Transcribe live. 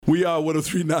We are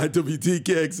 103.9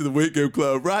 WTKX in the Wake Up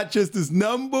Club, Rochester's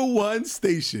 #1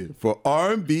 station for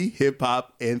R&B,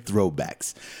 hip-hop, and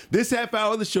throwbacks. This half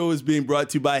hour of the show is being brought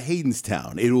to you by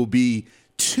Hadestown. It will be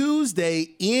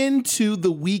Tuesday into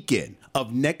the weekend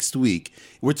of next week.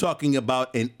 We're talking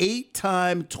about an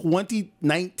 8-time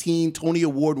 2019 Tony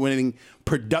Award-winning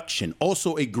production,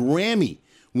 also a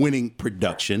Grammy-winning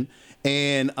production.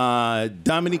 And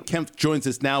Dominique Kempf joins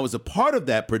us now as a part of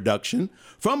that production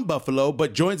from Buffalo,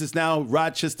 but joins us now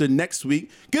Rochester next week.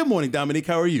 Good morning, Dominique.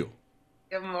 How are you?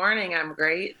 Good morning. I'm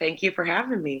great. Thank you for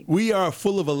having me. We are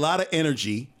full of a lot of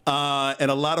energy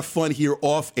and a lot of fun here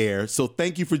off air. So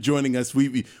thank you for joining us.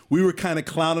 We were kind of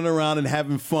clowning around and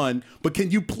having fun. But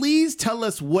can you please tell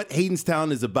us what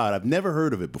Hadestown is about? I've never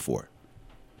heard of it before.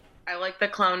 I like the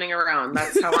clowning around.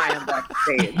 That's how I am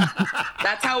backstage.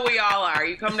 That's how we all are.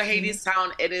 You come to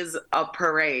Hadestown, it is a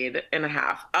parade and a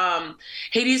half.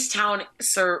 Hadestown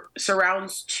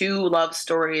surrounds two love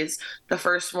stories. The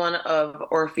first one of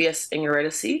Orpheus and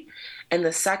Eurydice, and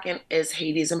the second is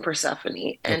Hades and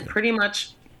Persephone. And pretty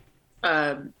much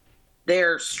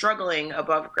they're struggling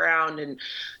above ground, and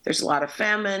there's a lot of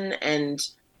famine, and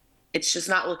it's just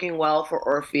not looking well for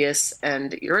Orpheus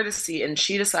and Eurydice, and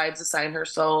she decides to sign her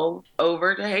soul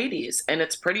over to Hades, and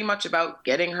it's pretty much about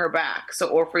getting her back. So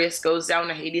Orpheus goes down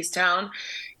to Hadestown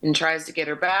and tries to get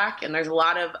her back, and there's a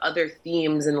lot of other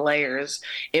themes and layers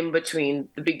in between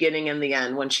the beginning and the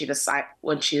end when she decides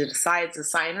to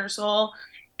sign her soul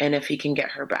and if he can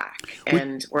get her back.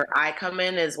 And where I come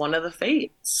in is one of the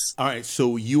fates. All right,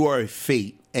 so you are a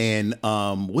fate, and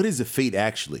what is a fate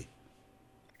actually?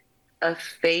 A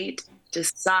fate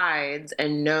decides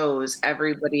and knows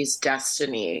everybody's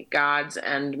destiny, gods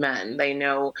and men. They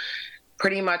know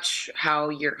pretty much how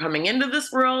you're coming into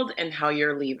this world and how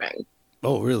you're leaving.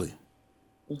 Oh, really?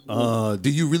 Mm-hmm. Do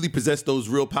you really possess those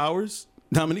real powers,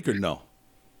 Dominique, or no?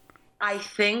 I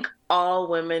think all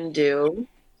women do,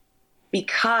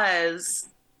 because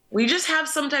we just have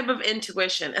some type of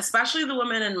intuition, especially the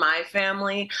women in my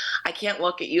family. I can't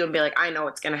look at you and be like, I know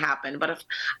what's going to happen. But if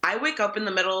I wake up in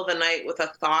the middle of the night with a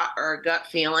thought or a gut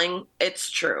feeling, it's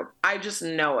true. I just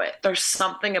know it. There's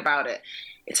something about it.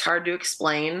 It's hard to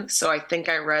explain. So I think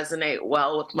I resonate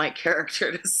well with my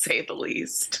character, to say the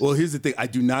least. Well, here's the thing. I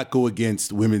do not go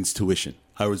against women's tuition.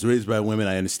 I was raised by women.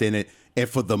 I understand it. And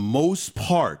for the most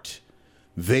part,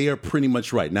 they are pretty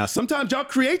much right. Now, sometimes y'all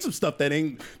create some stuff that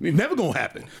ain't never gonna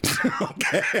happen.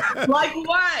 Okay. Like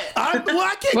what? I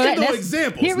can't give no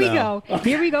examples. Here we go.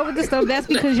 Here we go with the stuff. That's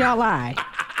because y'all lie.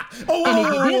 And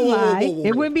if you didn't lie,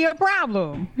 it wouldn't be a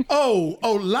problem.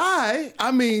 Lie?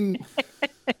 I mean,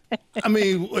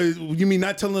 you mean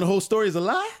not telling the whole story is a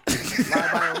lie?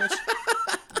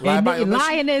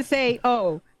 Lie and then say,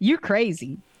 "Oh, you're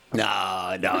crazy."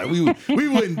 No, we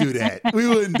wouldn't do that. We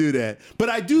wouldn't do that. But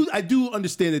I do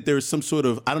understand that there is some sort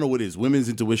of, I don't know what it is, women's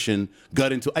intuition,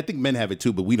 gut intuition. I think men have it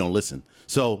too, but we don't listen.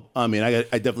 So, I mean, I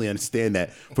definitely understand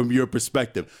that from your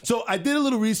perspective. So I did a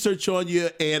little research on you,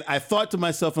 and I thought to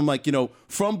myself, I'm like,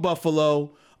 from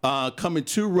Buffalo, coming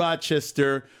to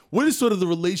Rochester, what is sort of the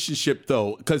relationship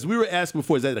though? Because we were asking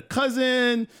before, is that a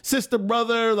cousin, sister,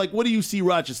 brother? Like, what do you see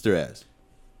Rochester as?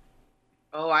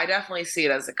 Oh, I definitely see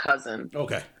it as a cousin.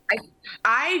 Okay.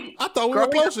 I thought we were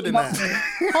closer than that.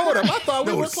 Hold up, I thought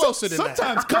we were closer than that.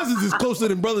 Sometimes cousins is closer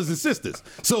than brothers and sisters.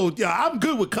 So yeah, I'm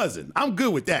good with cousin. I'm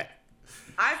good with that.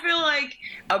 I feel like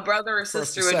a brother or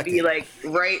sister would be like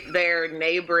right there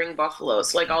neighboring Buffalo.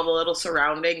 So like all the little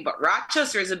surrounding. But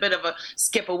Rochester is a bit of a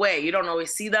skip away. You don't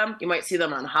always see them. You might see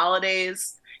them on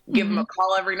holidays. Give them a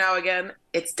call every now and again.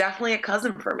 It's definitely a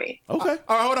cousin for me. Okay.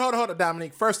 All right, hold on,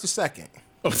 Dominique. First or second?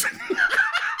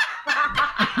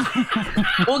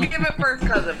 We'll give it first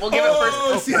cousin. We'll give it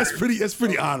first. See, that's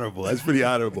pretty honorable. That's pretty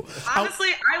honorable. Honestly,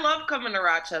 I love coming to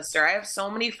Rochester. I have so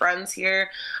many friends here.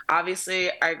 Obviously,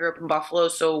 I grew up in Buffalo,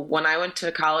 so when I went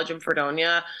to college in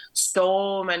Fredonia,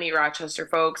 so many Rochester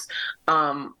folks.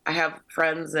 I have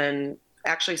friends and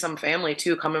actually some family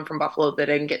too coming from Buffalo that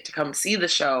didn't get to come see the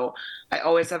show. I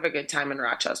always have a good time in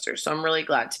Rochester, so I'm really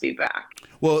glad to be back.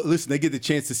 Well, listen, they get the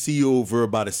chance to see you over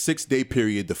about a 6-day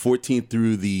period, the 14th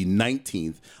through the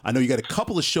 19th. I know you got a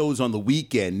couple of shows on the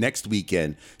weekend, next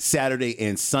weekend, Saturday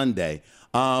and Sunday.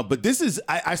 But this is,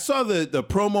 I saw the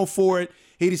promo for it.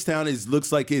 Hadestown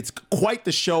looks like it's quite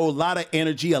the show, a lot of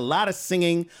energy, a lot of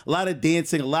singing, a lot of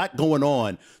dancing, a lot going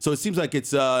on. So it seems like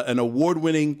it's an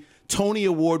Tony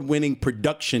Award-winning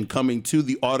production coming to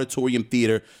the Auditorium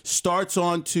Theater. Starts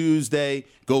on Tuesday,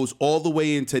 goes all the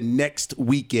way into next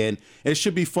weekend. It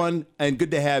should be fun and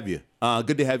good to have you.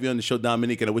 Good to have you on the show,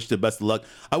 Dominique, and I wish you the best of luck.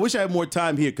 I wish I had more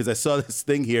time here because I saw this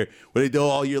thing here where they do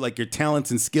all your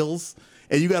talents and skills.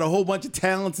 and you got a whole bunch of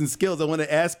talents and skills I want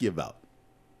to ask you about.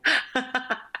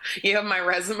 You have my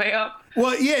resume up?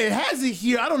 Well, yeah, it has it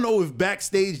here. I don't know if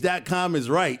backstage.com is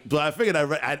right, but I figured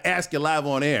I'd ask you live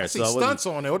on air. I see stunts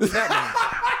on there. What does that mean?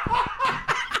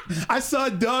 I saw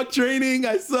dog training.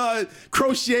 I saw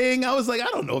crocheting. I was like, I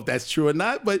don't know if that's true or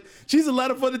not, but she's a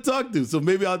lot of fun to talk to. So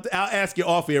maybe I'll ask you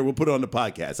off air. We'll put it on the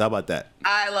podcast. How about that?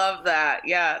 I love that.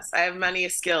 Yes, I have many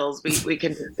skills we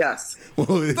can discuss.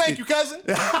 Thank you, cousin.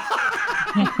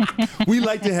 We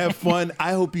like to have fun.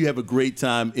 I hope you have a great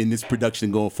time in this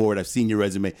production going forward. I've seen your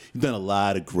resume. You've done a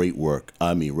lot of great work.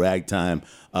 I mean, Ragtime.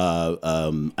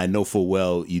 I know full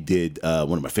well you did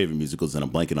one of my favorite musicals, and I'm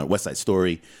blanking on West Side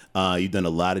Story. You've done a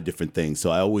lot of different things.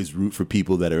 So I always root for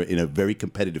people that are in a very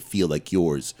competitive field like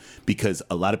yours, because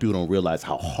a lot of people don't realize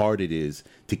how hard it is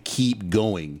to keep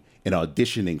going and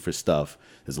auditioning for stuff.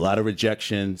 There's a lot of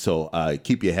rejection. So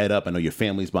keep your head up. I know your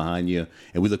family's behind you,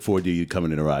 and we look forward to you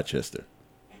coming into Rochester.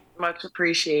 Much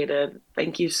appreciated.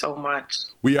 Thank you so much.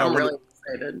 We are I'm really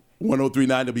excited.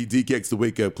 1039 WDKX, the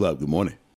Wake Up Club. Good morning.